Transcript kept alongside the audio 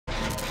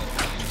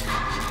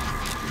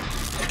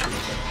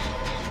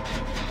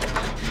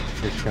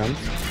Here she comes.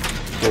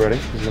 Get ready.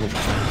 She's gonna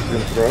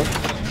throw.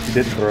 She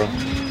didn't throw.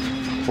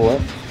 Pull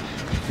up.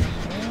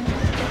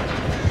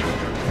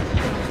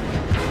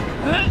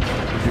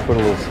 Did you put a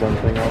little stun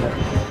thing on it?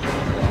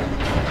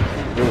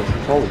 Really,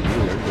 she's probably you.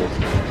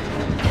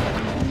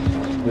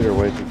 Lead her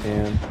away if you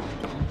can.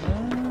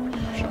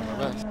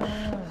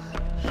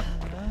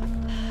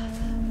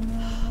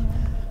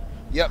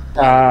 Yep.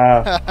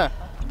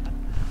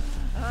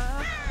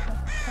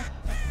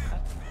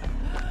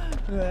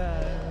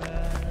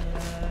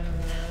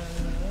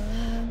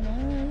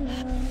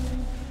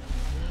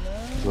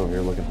 She's over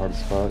here looking hard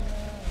as fuck.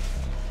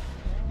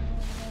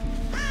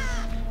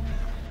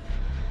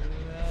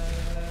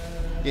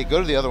 Yeah,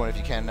 go to the other one if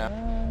you can now.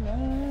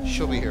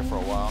 She'll be here for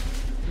a while.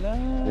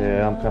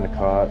 Yeah, I'm kind of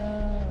caught.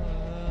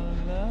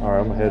 Alright,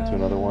 I'm gonna head to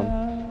another one.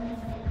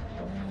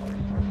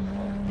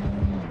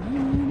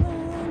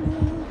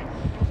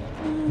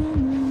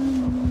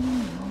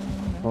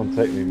 Don't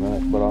take me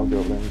much, but I'll go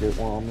over there and get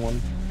one on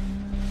one.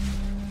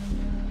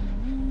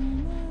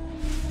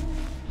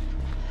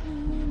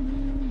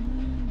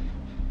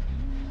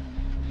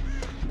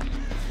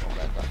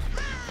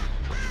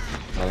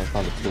 I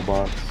found a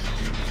toolbox.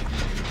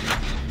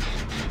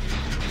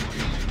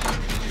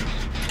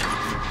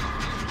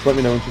 Just let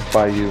me know when she's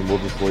by you, and we'll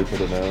just wait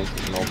till it knows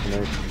and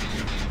alternate.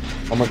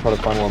 I'm gonna try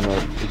to find one on the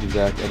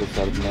exact other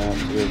side of the map.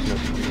 So there's no...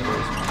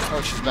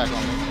 Oh, she's back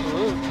on me.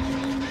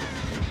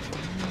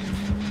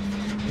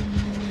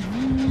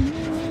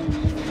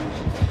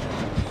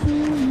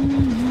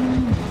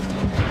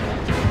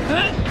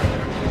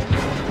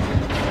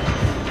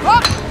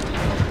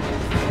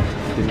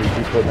 Can you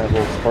keep putting that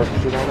little spark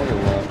shit on it, or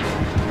what?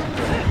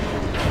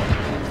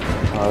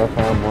 Alright, I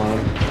found one.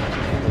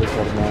 Other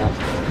side of the map.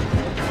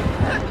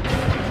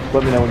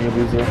 Let me know when you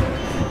lose her.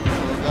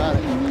 Got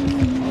it.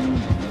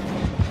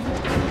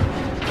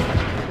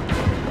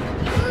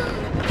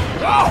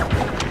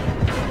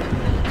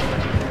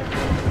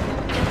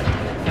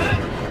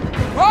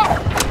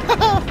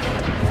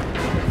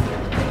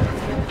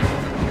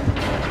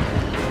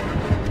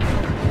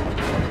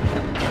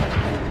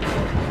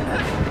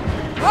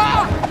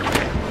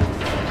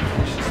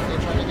 She's still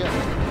trying to get me.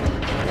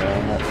 Yeah,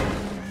 I'm at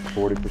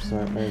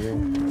 40% maybe.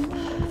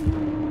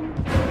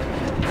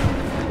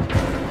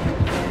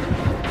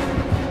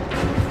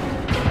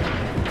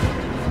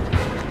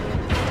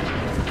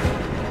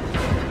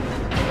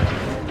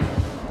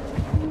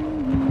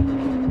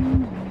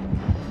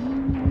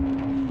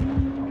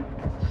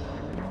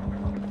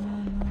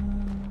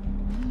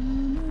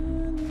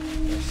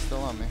 They're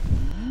still on me.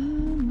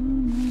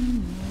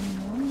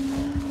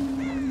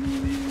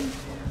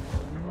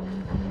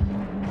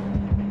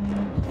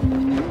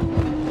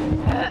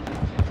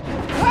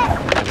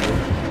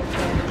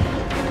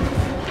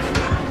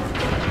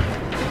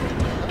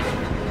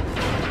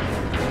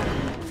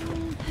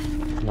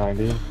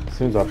 As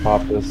soon as I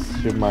pop this,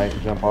 she might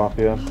jump off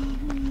you.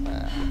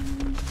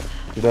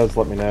 She does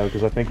let me know,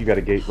 because I think you got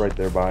a gate right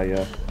there by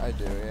you. I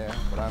do, yeah.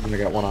 But I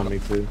got one on me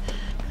too.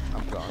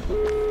 I'm gone.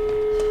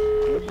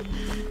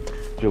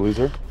 Did you lose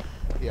her?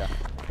 Yeah.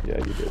 Yeah,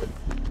 you did. Is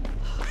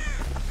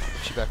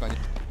she back on you?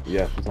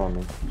 Yeah, she's on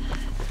me.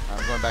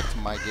 I'm going back to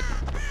my gate.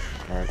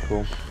 Alright,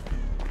 cool.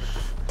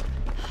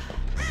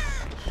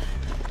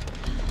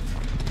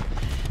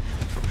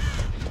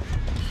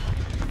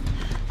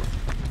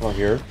 Oh,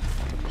 here.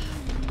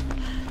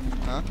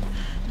 Huh?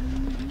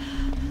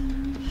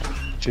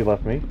 She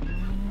left me.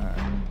 Alright.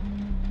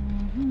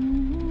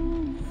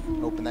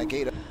 Open that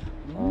gate up.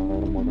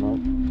 Alright, I'm working on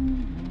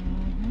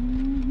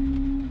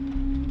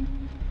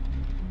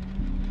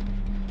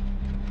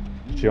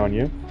it. Is she on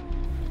you?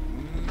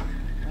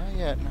 Not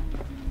yet. No.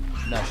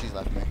 No, she's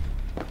left me.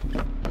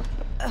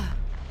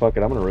 Fuck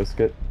it, I'm gonna risk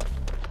it.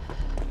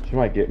 She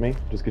might get me.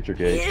 Just get your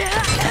gate.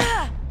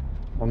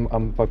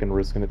 I'm fucking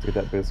risking it to get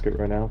that biscuit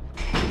right now.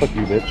 Fuck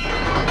you, bitch.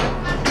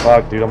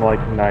 Fuck, dude, I'm like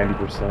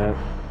 90%.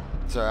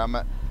 Sorry, I'm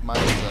at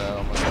mine's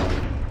almost done.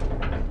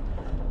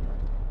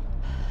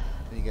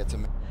 Can you get to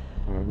me?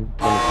 I'm gonna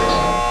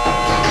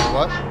try.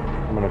 What?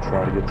 I'm gonna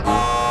try to get to you.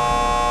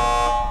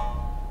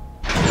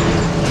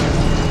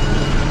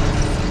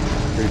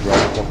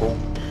 Pre-drop a couple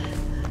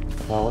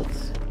pallets.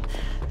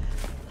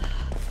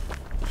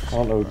 I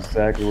don't know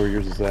exactly where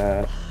yours is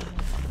at.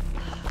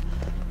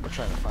 We're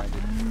trying to find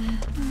it.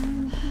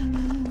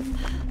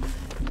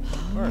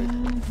 Alright.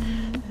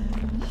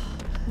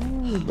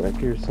 Back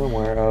here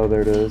somewhere. Oh,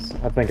 there it is.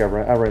 I think I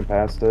ran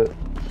past it.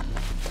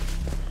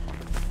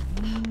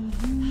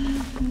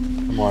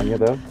 I'm on you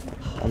though.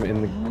 I'm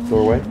in the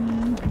doorway.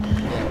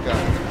 Yeah,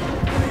 got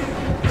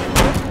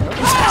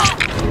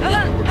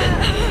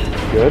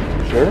it. Good.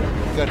 You sure?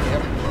 Good,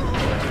 yep.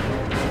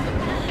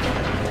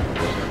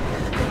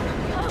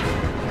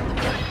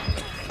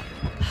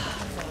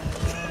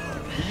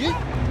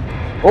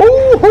 Oh!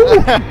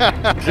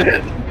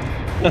 Shit.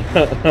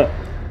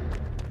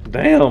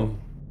 Damn.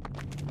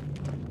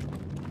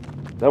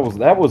 That was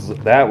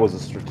a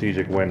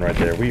strategic win right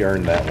there. We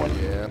earned that one.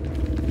 Yeah.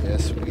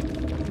 Yes,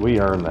 We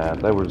earned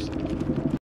that. That was